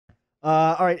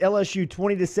All right, LSU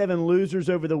 20-7 losers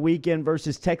over the weekend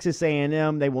versus Texas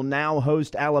A&M. They will now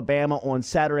host Alabama on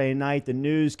Saturday night. The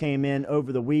news came in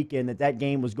over the weekend that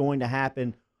game was going to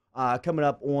happen coming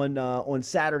up on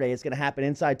Saturday. It's going to happen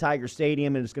inside Tiger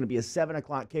Stadium, and it's going to be a 7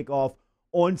 o'clock kickoff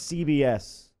on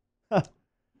CBS,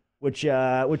 which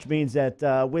means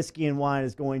that Whiskey and Wine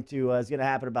is going to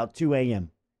happen about 2 a.m.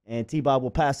 And T-Bob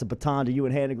will pass the baton to you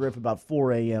and Hannah Griff about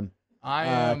 4 a.m.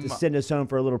 To send us home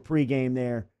for a little pregame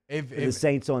there. If the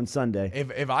Saints on Sunday.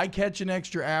 If I catch an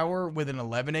extra hour with an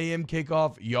 11 a.m.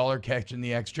 kickoff, y'all are catching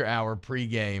the extra hour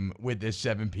pregame with this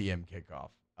 7 p.m.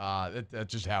 kickoff.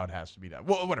 That's just how it has to be done.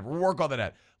 Well, whatever. We'll work all that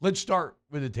out. Let's start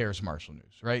with the Terrace Marshall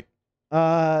news, right?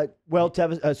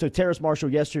 So Terrace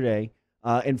Marshall yesterday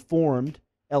informed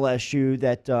LSU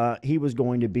that he was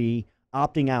going to be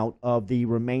opting out of the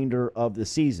remainder of the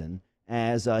season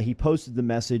as he posted the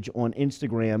message on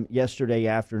Instagram yesterday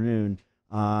afternoon.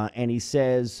 And he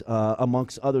says,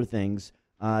 amongst other things,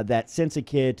 that since a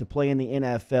kid to play in the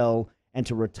NFL and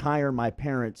to retire my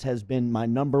parents has been my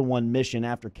number one mission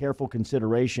after careful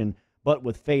consideration. But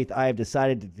with faith, I have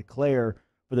decided to declare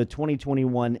for the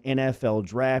 2021 NFL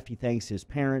Draft. He thanks his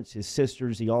parents, his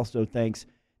sisters. He also thanks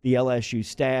the LSU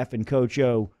staff and Coach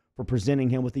O for presenting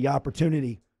him with the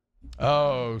opportunity.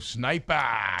 Oh, sniper!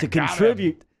 To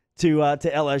contribute to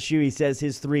LSU. He says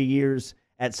his 3 years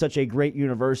at such a great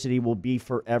university will be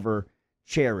forever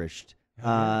cherished.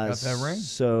 Got that ring?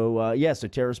 So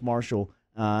Terrace Marshall,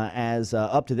 as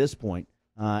up to this point,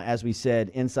 as we said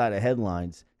inside of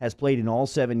headlines, has played in all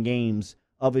 7 games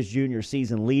of his junior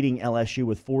season, leading LSU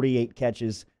with 48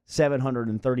 catches,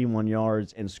 731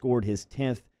 yards, and scored his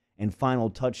 10th and final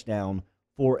touchdown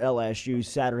for LSU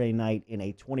Saturday night in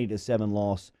a 20-7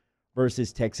 loss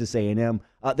versus Texas A&M.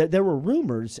 There were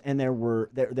rumors and there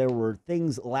were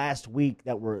things last week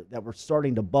that were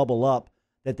starting to bubble up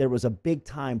that there was a big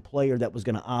time player that was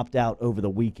going to opt out over the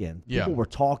weekend. Yeah. People were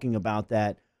talking about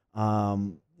that.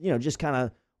 Just kind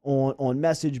of on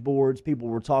message boards. People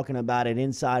were talking about it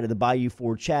inside of the Bayou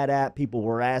 4 chat app. People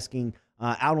were asking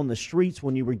out on the streets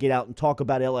when you would get out and talk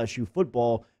about LSU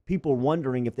football. People were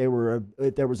wondering if there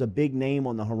was a big name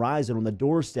on the horizon, on the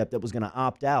doorstep, that was going to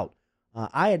opt out.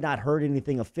 I had not heard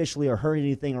anything officially or heard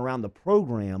anything around the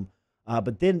program,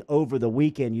 but then over the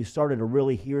weekend you started to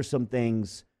really hear some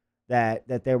things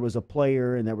that there was a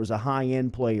player and there was a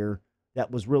high-end player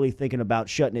that was really thinking about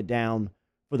shutting it down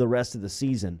for the rest of the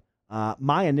season.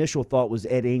 My initial thought was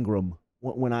Ed Ingram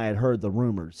when I had heard the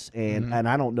rumors, and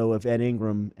I don't know if Ed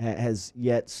Ingram has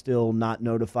yet still not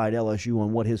notified LSU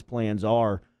on what his plans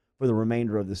are for the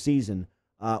remainder of the season.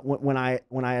 When I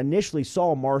initially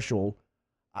saw Marshall,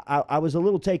 I was a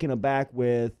little taken aback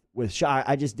with Shy.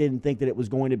 I just didn't think that it was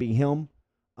going to be him.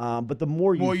 But the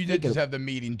more you did just have the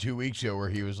meeting 2 weeks ago where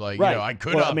he was like, right. I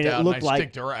could opt out and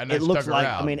I stuck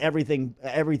around. I mean, everything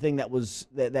that was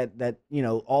that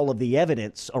all of the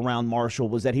evidence around Marshall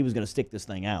was that he was going to stick this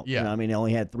thing out. Yeah. I mean, he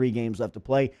only had 3 games left to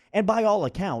play, and by all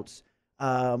accounts,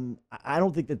 I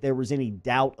don't think that there was any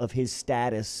doubt of his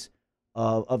status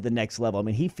of the next level. I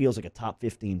mean, he feels like a top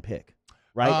 15 pick.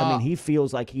 Right, I mean, he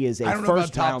feels like he is a first round. I don't know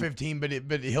about top 15,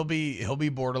 but he'll be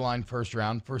borderline first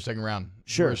second round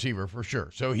receiver for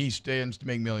sure. So he stands to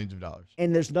make millions of dollars.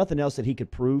 And there's nothing else that he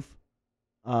could prove.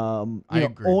 I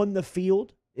agree. On the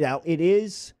field. Now it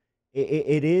is.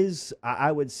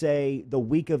 I would say the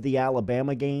week of the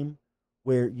Alabama game,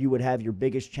 where you would have your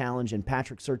biggest challenge in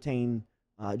Patrick Surtain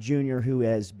Jr., who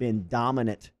has been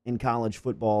dominant in college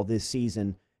football this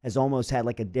season. Has almost had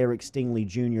like a Derek Stingley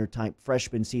Jr. type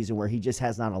freshman season where he just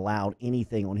has not allowed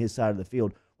anything on his side of the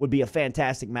field, would be a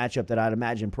fantastic matchup that I'd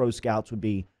imagine pro scouts would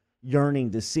be yearning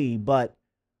to see. But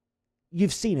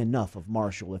you've seen enough of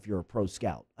Marshall if you're a pro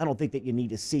scout. I don't think that you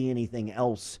need to see anything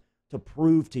else to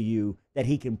prove to you that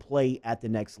he can play at the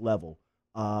next level.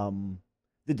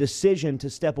 The decision to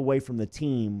step away from the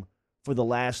team for the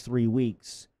last 3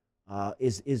 weeks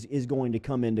is going to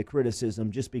come into criticism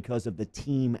just because of the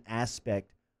team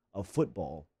aspect of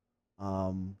football.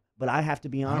 But I have to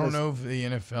be honest. I don't know if the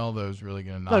NFL, though, is really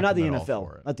going to knock No, not the him NFL.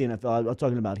 for it. Not the NFL. I'm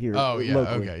talking about here. Oh, yeah.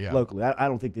 Locally, okay, yeah. Locally. I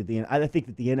don't think that I think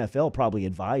that the NFL probably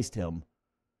advised him.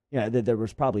 That there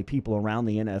was probably people around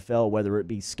the NFL, whether it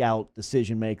be scout,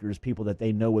 decision makers, people that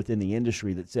they know within the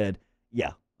industry that said,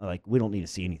 yeah, like, we don't need to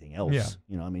see anything else.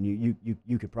 Yeah. I mean,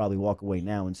 you could probably walk away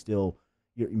now and still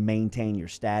maintain your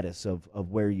status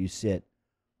of where you sit.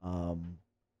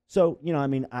 So, I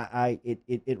mean,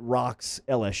 it rocks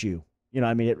LSU.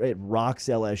 I mean, it rocks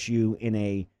LSU in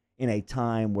a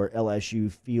time where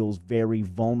LSU feels very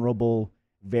vulnerable,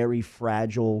 very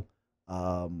fragile,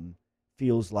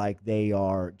 feels like they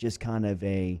are just kind of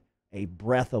a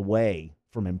breath away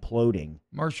from imploding.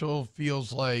 Marshall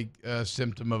feels like a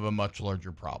symptom of a much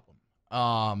larger problem.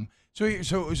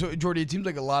 So Jordy, it seems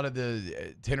like a lot of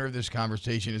the tenor of this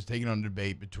conversation is taken on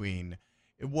debate between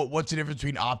what's the difference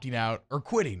between opting out or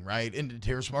quitting, right? And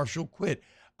Terrace Marshall quit.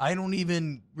 I don't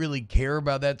even really care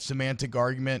about that semantic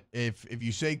argument. If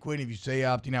you say quitting, if you say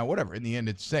opting out, whatever, in the end,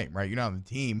 it's the same, right? You're not on the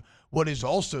team. What is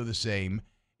also the same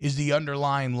is the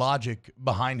underlying logic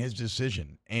behind his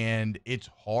decision. And it's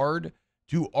hard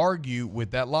to argue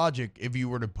with that logic if you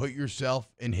were to put yourself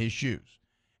in his shoes.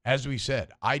 As we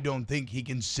said, I don't think he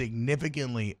can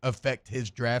significantly affect his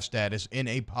draft status in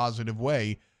a positive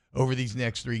way over these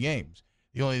next 3 games.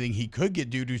 The only thing he could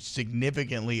do to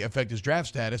significantly affect his draft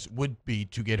status would be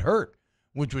to get hurt,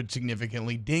 which would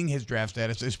significantly ding his draft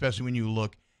status, especially when you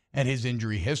look at his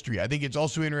injury history. I think it's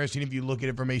also interesting if you look at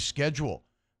it from a schedule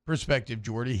perspective,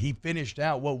 Jordy. He finished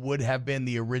out what would have been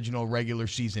the original regular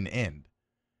season end,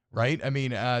 right? I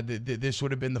mean, this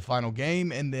would have been the final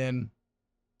game, and then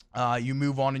you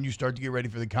move on and you start to get ready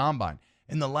for the combine.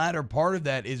 And the latter part of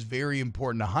that is very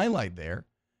important to highlight there,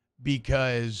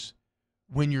 because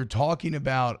when you're talking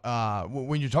about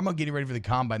getting ready for the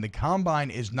combine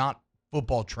is not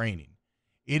football training.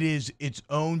 It is its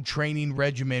own training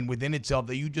regimen within itself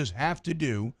that you just have to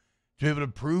do to be able to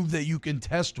prove that you can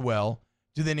test well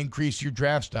to then increase your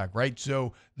draft stock, right?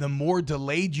 So the more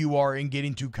delayed you are in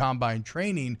getting to combine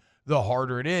training, the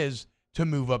harder it is to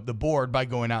move up the board by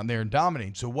going out there and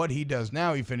dominating. So what he does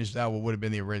now, he finished out what would have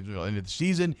been the original end of the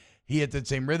season. He hit that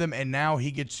same rhythm, and now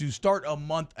he gets to start a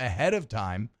month ahead of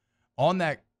time on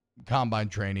that combine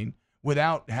training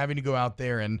without having to go out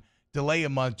there and delay a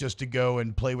month just to go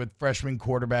and play with freshman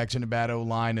quarterbacks in a bad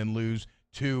O-line and lose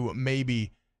 2,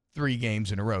 maybe 3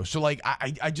 games in a row. So, like,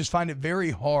 I just find it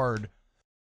very hard,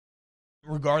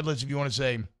 regardless if you want to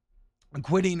say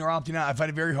quitting or opting out, I find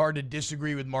it very hard to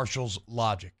disagree with Marshall's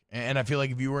logic. And I feel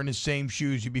like if you were in his same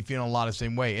shoes, you'd be feeling a lot of the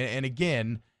same way. And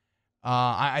again,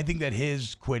 I think that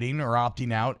his quitting or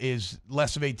opting out is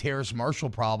less of a Terrace Marshall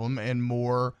problem and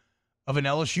more of an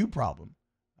LSU problem.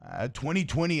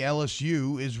 2020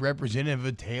 LSU is representative of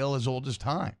a tale as old as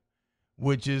time,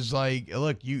 which is like,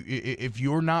 look, if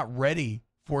you're not ready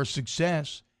for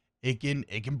success, it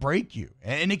can break you,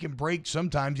 and it can break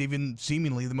sometimes even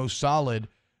seemingly the most solid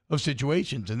of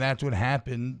situations, and that's what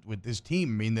happened with this team.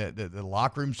 I mean, the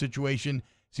locker room situation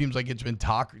seems like it's been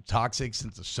toxic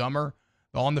since the summer.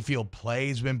 The on-the-field play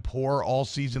has been poor all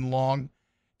season long.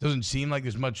 Doesn't seem like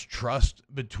there's much trust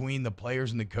between the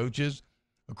players and the coaches.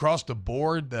 Across the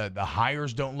board, the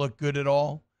hires don't look good at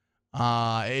all.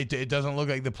 It doesn't look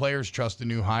like the players trust the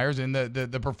new hires, and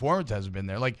the performance hasn't been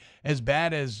there. Like, as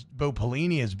bad as Bo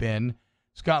Pelini has been,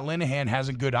 Scott Linehan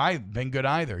hasn't been good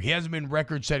either. He hasn't been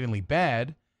record-settingly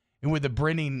bad. And with the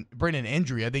Brennan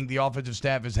injury, I think the offensive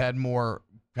staff has had more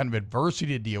kind of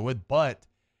adversity to deal with, but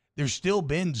there's still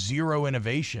been zero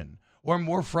innovation. Or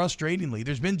more frustratingly,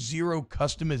 there's been zero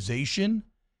customization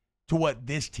to what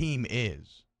this team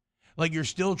is. Like, you're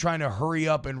still trying to hurry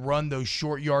up and run those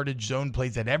short yardage zone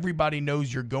plays that everybody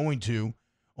knows you're going to,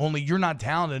 only you're not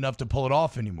talented enough to pull it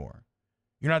off anymore.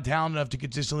 You're not talented enough to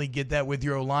consistently get that with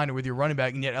your O-line or with your running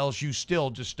back, and yet LSU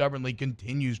still just stubbornly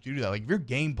continues to do that. Like, if you're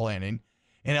game planning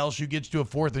and LSU gets to a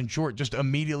 4th and short, just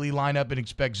immediately line up and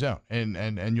expect zone,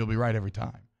 and you'll be right every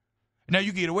time. Now,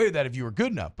 you can get away with that if you were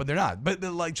good enough, but they're not. But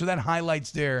so that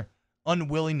highlights their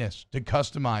unwillingness to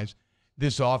customize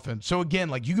this offense. So again,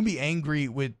 like, you can be angry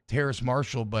with Terrace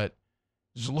Marshall, but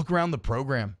just look around the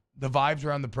program. The vibes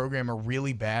around the program are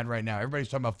really bad right now. Everybody's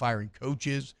talking about firing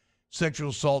coaches.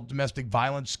 Sexual assault, domestic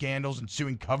violence scandals, and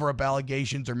ensuing cover-up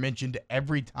allegations are mentioned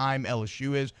every time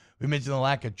LSU is. We mentioned the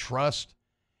lack of trust.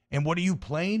 And what are you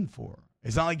playing for?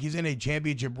 It's not like he's in a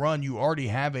championship run. You already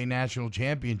have a national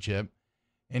championship.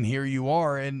 And here you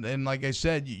are, and like I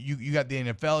said, you got the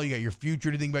NFL, you got your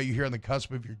future to think about. You're here on the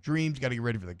cusp of your dreams. You got to get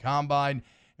ready for the combine.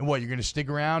 And what, you're going to stick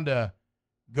around to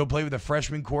go play with a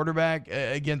freshman quarterback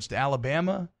against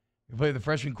Alabama? You play with a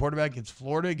freshman quarterback against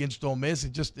Florida, against Ole Miss.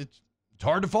 It's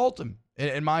hard to fault him,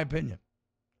 in my opinion.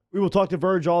 We will talk to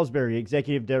Verge Alsbury,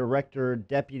 Executive Director,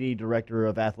 Deputy Director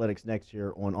of Athletics, next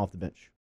year on Off the Bench.